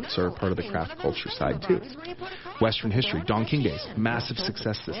 The arts are part of the craft culture side too. Western history, Don King Days, massive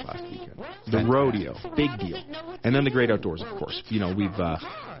success this last weekend. The rodeo, big deal. And then the great outdoors, of course.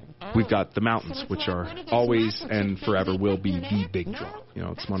 We've got the mountains, which are always and forever will be the big draw.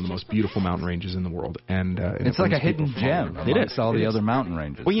 It's one of the most beautiful mountain ranges in the world, and it's like a hidden gem. It is all the other mountain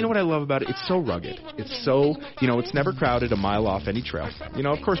ranges. Well, what I love about it? It's so rugged. It's so it's never crowded a mile off any trail.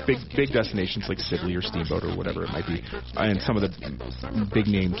 Of course, big destinations like Sibley or Steamboat or whatever it might be, and some of the big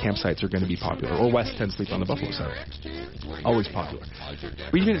name campsites are going to be popular. Or West 10 Sleep on the Buffalo side, always popular.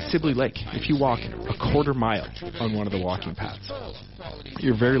 But even at Sibley Lake, if you walk a quarter mile on one of the walking paths,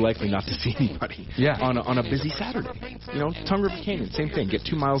 you're very likely not to see anybody. On a busy Saturday. Tongue River Canyon, same thing. Get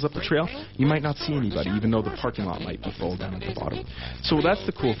 2 miles up the trail, you might not see anybody, even though the parking lot might be full down at the bottom. So that's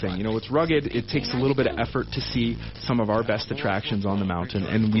the cool thing. It's rugged. It takes a little bit of effort to see some of our best attractions on the mountain,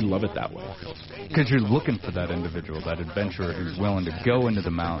 and we love it that way. Because you're looking for that individual, that adventurer who's willing to go into the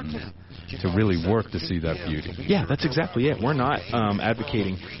mountains to really work to see that beauty. Yeah, that's exactly it. We're not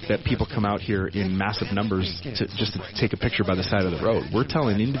advocating that people come out here in massive numbers just to take a picture by the side of the road. We're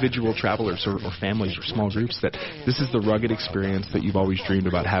telling individual travelers or families or small groups that this is the rugged experience that you've always dreamed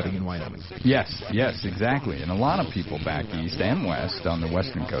about having in Wyoming. Yes, exactly. And a lot of people back east and west on the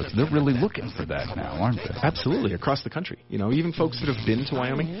western coast, they're really looking for that now, aren't they? Absolutely, across the country. Even folks that have been to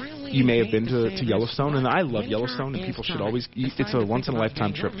Wyoming, you may have been to Yellowstone, and I love Yellowstone, and people should always, it's a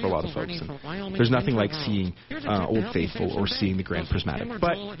once-in-a-lifetime trip for a lot of folks. And there's nothing like seeing Old Faithful or seeing the Grand Prismatic.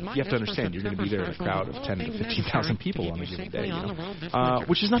 But you have to understand, you're going to be there in a crowd of 10 to 15,000 people on a given day,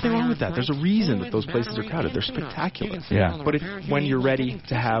 which is nothing wrong with that. There's a reason that those places are crowded. They're spectacular. Yeah. But when you're ready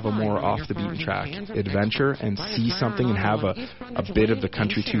to have a more off-the-beaten-track adventure and see something and have a bit of the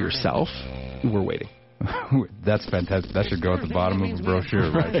country to yourself, we're waiting. That's fantastic. That should go at the bottom of a brochure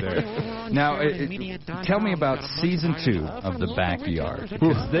right there. Now, tell me about Season 2 of The Backyard,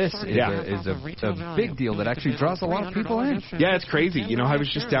 because this is a big deal that actually draws a lot of people in. Yeah, it's crazy. I was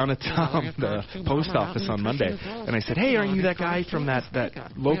just down at the post office on Monday, and I said, hey, aren't you that guy from that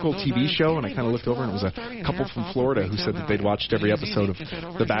local TV show? And I kind of looked over, and it was a couple from Florida who said that they'd watched every episode of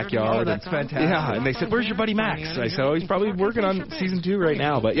The Backyard. Oh, that's fantastic. Yeah, and they said, where's your buddy Max? I said, oh, he's probably working on Season 2 right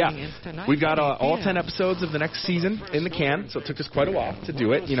now. But yeah, we've got all 10 episodes of the next season in the can, so it took us quite a while to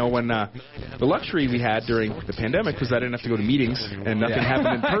do it. When the luxury we had during the pandemic was I didn't have to go to meetings and nothing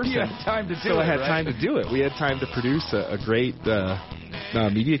happened in person. You had time to do so it, I had right? time to do it. We had time to produce a great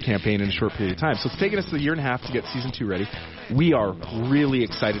media campaign in a short period of time. So it's taken us a year and a half to get Season 2 ready. We are really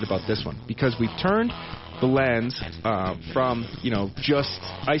excited about this one because we've turned the lens from, just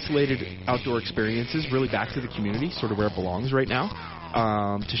isolated outdoor experiences really back to the community, sort of where it belongs right now.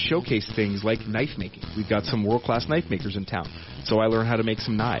 To showcase things like knife making. We've got some world-class knife makers in town, so I learned how to make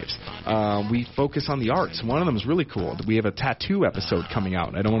some knives. We focus on the arts. One of them is really cool. We have a tattoo episode coming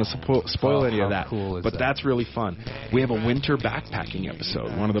out. I don't want to spoil any of that, but that's really fun. We have a winter backpacking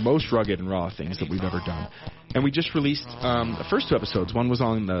episode, one of the most rugged and raw things that we've ever done. And we just released the first 2 episodes. One was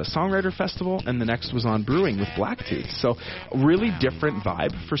on the Songwriter Festival, and the next was on brewing with Blacktooth. So a really different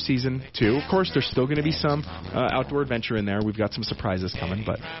vibe for Season 2. Of course, there's still going to be some outdoor adventure in there. We've got some surprises coming,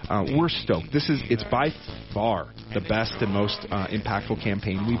 but we're stoked. It's by far the best and most impactful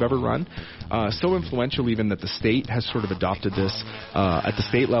campaign we've ever run. So influential even that the state has sort of adopted this at the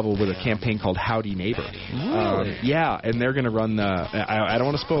state level with a campaign called Howdy Neighbor. Really? Yeah, and they're going to run I don't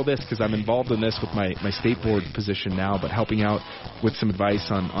want to spoil this because I'm involved in this with my state board position now, but helping out with some advice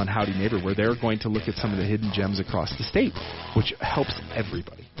on Howdy Neighbor, where they're going to look at some of the hidden gems across the state, which helps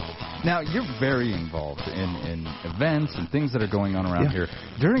everybody. Now, you're very involved in events and things that are going on around here.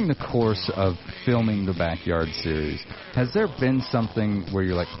 During the course of filming the Backyard series, has there been something where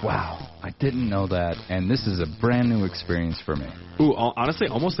you're like, wow, I didn't know that, and this is a brand new experience for me? Ooh, honestly,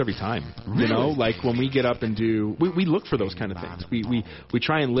 almost every time. Really? Like when we get up and we look for those kind of things. We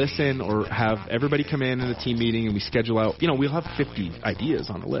try and listen or have everybody come in a team meeting and we schedule out, we'll have 50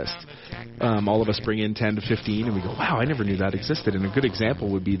 ideas on a list. All of us bring in 10 to 15 and we go, wow, I never knew that existed. And a good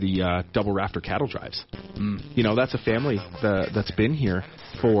example would be the double rafter cattle drives. That's a family that's been here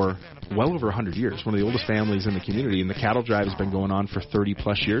for well over 100 years, one of the oldest families in the community, and the cattle drive has been going on for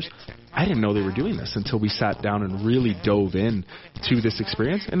 30-plus years. I didn't know they were doing this until we sat down and really dove in to this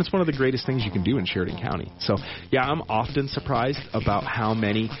experience, and it's one of the greatest things you can do in Sheridan County. So, yeah, I'm often surprised about how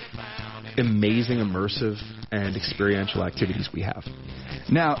many amazing, immersive, and experiential activities we have.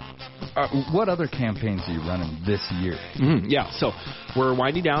 Now, what other campaigns are you running this year? Yeah, so we're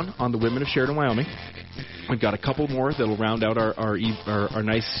winding down on the Women of Sheridan, Wyoming. We've got a couple more that'll round out our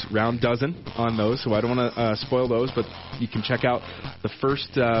nice round dozen on those, so I don't want to spoil those, but you can check out the first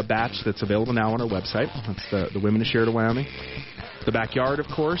batch that's available now on our website. That's the Women of Sheridan, Wyoming. The Backyard, of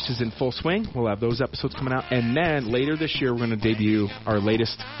course, is in full swing. We'll have those episodes coming out. And then later this year, we're going to debut our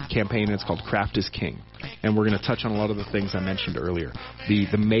latest campaign, and it's called Craft is King. And we're going to touch on a lot of the things I mentioned earlier.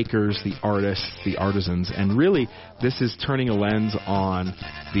 The makers, the artists, the artisans. And really, this is turning a lens on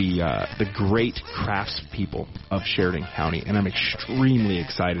the great craftspeople of Sheridan County. And I'm extremely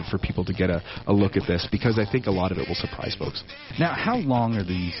excited for people to get a look at this because I think a lot of it will surprise folks. Now, how long are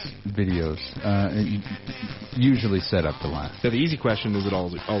these videos usually set up to last? Now, the easy question is it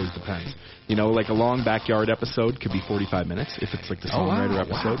always depends. Like a long backyard episode could be 45 minutes if it's like the Songwriter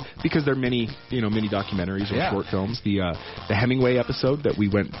episode, because they're mini documentaries or short films. The Hemingway episode that we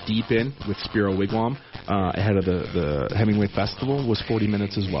went deep in with Spiro Wigwam ahead of the Hemingway Festival was 40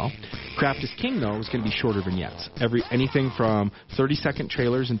 minutes as well. Craft is King, though, is going to be shorter vignettes. Anything from 30-second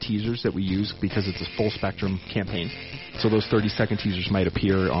trailers and teasers that we use because it's a full-spectrum campaign. So those 30-second teasers might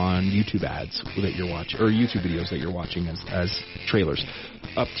appear on YouTube ads that you're watching, or YouTube videos that you're watching as trailers,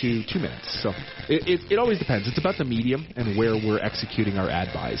 up to 2 minutes. So it always depends. It's about the medium and where we're executing our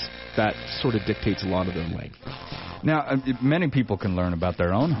ad buys. That sort of dictates a lot lot of their length. Now, many people can learn about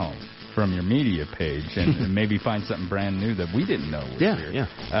their own home from your media page and maybe find something brand new that we didn't know was here. Yeah.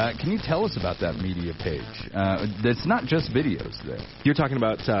 Can you tell us about that media page? It's not just videos there. You're talking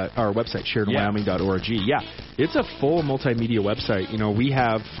about our website, SheridanWyoming.org. Yeah, it's a full multimedia website. You know, we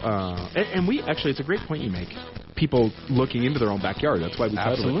have, and we actually, it's a great point you make. People looking into their own backyard. That's why we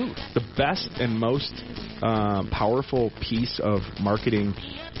titled it. The best and most powerful piece of marketing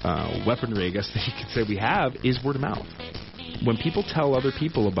weaponry, I guess that you could say we have, is word of mouth. When people tell other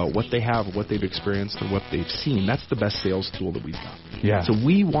people about what they have, what they've experienced, or what they've seen, that's the best sales tool that we've got. Yeah. So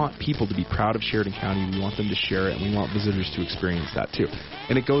we want people to be proud of Sheridan County. We want them to share it, and we want visitors to experience that too.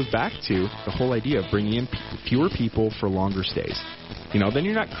 And it goes back to the whole idea of bringing in fewer people for longer stays. You know, then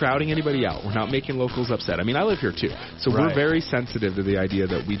you're not crowding anybody out. We're not making locals upset. I mean, I live here too, so we're very sensitive to the idea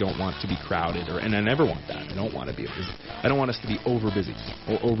that we don't want to be crowded, and I never want that. I don't want to be busy. I don't want us to be over busy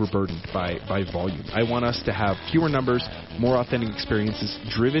or overburdened by volume. I want us to have fewer numbers, more authentic experiences,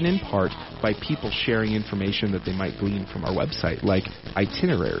 driven in part by people sharing information that they might glean from our website, like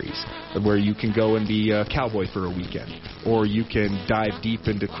itineraries, where you can go and be a cowboy for a weekend, or you can dive deep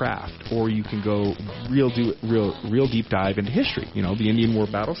into craft, or you can go real deep dive into history. You know, the Indian War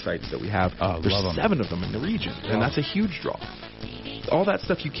battle sites that we have. There's 7 of them in the region, and that's a huge draw. All that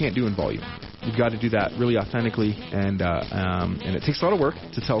stuff you can't do in volume. You've got to do that really authentically, and it takes a lot of work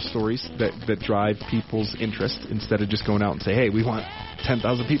to tell stories that drive people's interest instead of just going out and say, hey, we want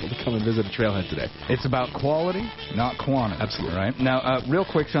 10,000 people to come and visit a trailhead today. It's about quality, not quantity. Absolutely. Right? Now, real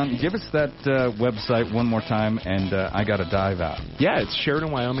quick, Sean, give us that website one more time, and I got to dive out. Yeah, it's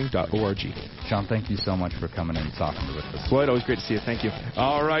SheridanWyoming.org. Sean, thank you so much for coming in and talking with us. Floyd, always great to see you. Thank you.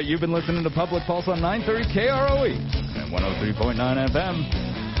 All right, you've been listening to Public Pulse on 930 KROE and 103.9 FM,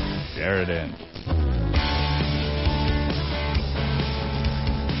 Sheridan.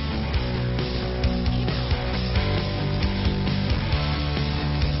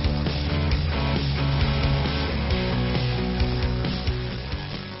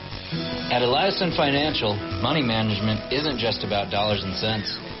 At Eliason Financial, money management isn't just about dollars and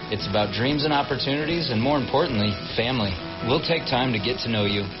cents. It's about dreams and opportunities, and more importantly, family. We'll take time to get to know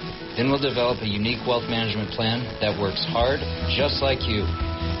you. Then we'll develop a unique wealth management plan that works hard, just like you.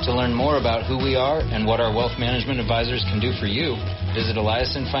 To learn more about who we are and what our wealth management advisors can do for you, visit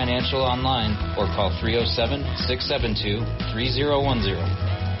Eliason Financial online or call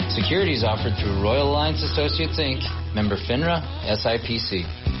 307-672-3010. Securities offered through Royal Alliance Associates, Inc., member FINRA, SIPC.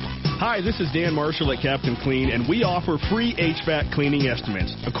 Hi, this is Dan Marshall at Captain Clean, and we offer free HVAC cleaning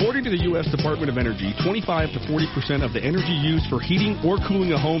estimates. According to the U.S. Department of Energy, 25 to 40% of the energy used for heating or cooling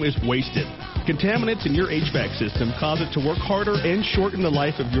a home is wasted. Contaminants in your HVAC system cause it to work harder and shorten the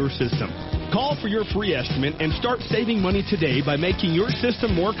life of your system. Call for your free estimate and start saving money today by making your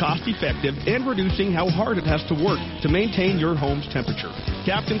system more cost-effective and reducing how hard it has to work to maintain your home's temperature.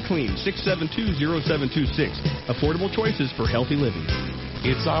 Captain Clean, 672-0726. Affordable choices for healthy living.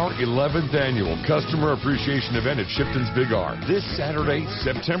 It's our 11th annual Customer Appreciation Event at Shipton's Big R. This Saturday,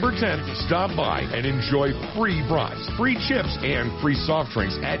 September 10th, stop by and enjoy free brats, free chips, and free soft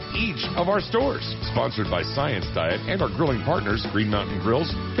drinks at each of our stores. Sponsored by Science Diet and our grilling partners, Green Mountain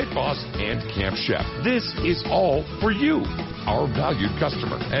Grills, Pit Boss, and Camp Chef. This is all for you, our valued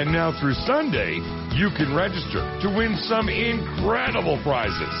customer. And now through Sunday, you can register to win some incredible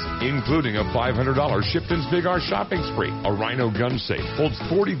prizes, including a $500 Shipton's Big R shopping spree, a Rhino gun safe, holds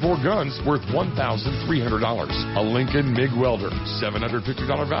 44 guns worth $1,300, a Lincoln MIG welder, $750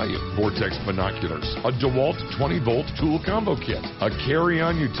 value, Vortex binoculars, a DeWalt 20-volt tool combo kit, a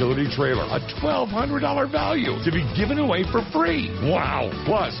carry-on utility trailer, a $1,200 value to be given away for free. Wow!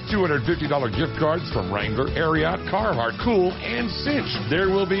 Plus $250 gift cards from Wrangler, Ariat, Carhartt, Cool, and Cinch. There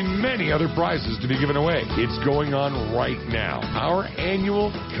will be many other prizes to be given away. It's going on right now. Our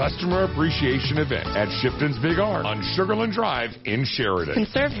annual Customer Appreciation Event at Shipton's Big R on Sugarland Drive in Sheridan.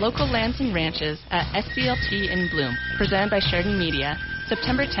 Conserve local lands and ranches at SBLT in Bloom, presented by Sheridan Media,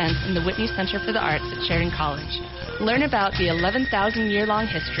 September 10th in the Whitney Center for the Arts at Sheridan College. Learn about the 11,000-year-long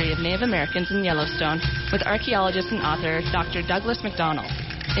history of Native Americans in Yellowstone with archaeologist and author Dr. Douglas McDonald.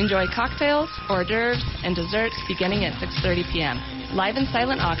 Enjoy cocktails, hors d'oeuvres, and desserts beginning at 6:30 p.m. Live and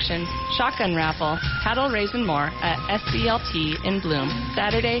silent auction, shotgun raffle, cattle raise and more at SBLT in Bloom,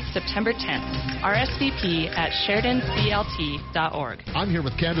 Saturday, September 10th. RSVP at SheridanBLT.org. I'm here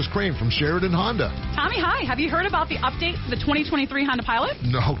with Candace Crane from Sheridan Honda. Tommy, hi. Have you heard about the update to the 2023 Honda Pilot?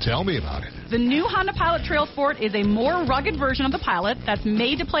 No, tell me about it. The new Honda Pilot Trail Sport is a more rugged version of the Pilot that's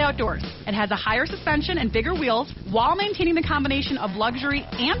made to play outdoors. It has a higher suspension and bigger wheels while maintaining the combination of luxury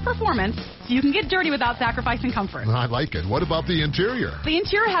and performance, so you can get dirty without sacrificing comfort. I like it. What about the interior? The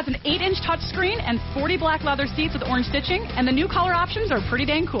interior has an 8-inch touchscreen and 40 black leather seats with orange stitching, and the new color options are pretty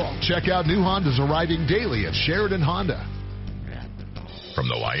dang cool. Check out new Hondas arriving daily at Sheridan Honda. From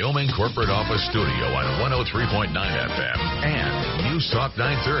the Wyoming Corporate Office Studio on 103.9 FM and News Talk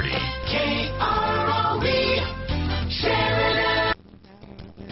 930. KROE, Sheridan.